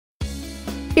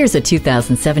Here's a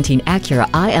 2017 Acura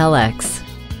ILX.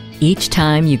 Each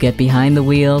time you get behind the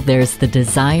wheel, there's the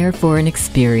desire for an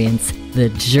experience, the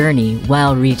journey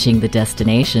while reaching the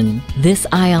destination. This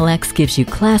ILX gives you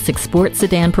classic sport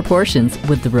sedan proportions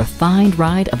with the refined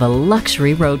ride of a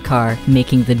luxury road car,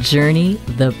 making the journey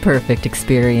the perfect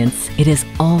experience. It is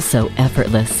also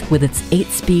effortless with its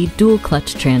 8-speed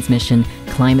dual-clutch transmission,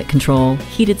 climate control,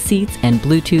 heated seats, and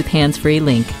Bluetooth hands-free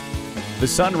link. The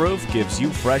sunroof gives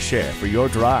you fresh air for your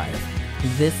drive.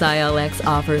 This ILX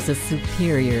offers a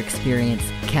superior experience.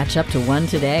 Catch up to one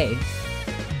today.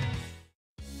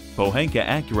 Pohanka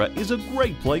Acura is a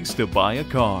great place to buy a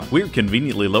car. We're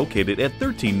conveniently located at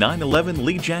 13911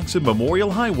 Lee Jackson Memorial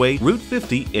Highway, Route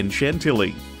 50 in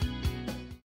Chantilly.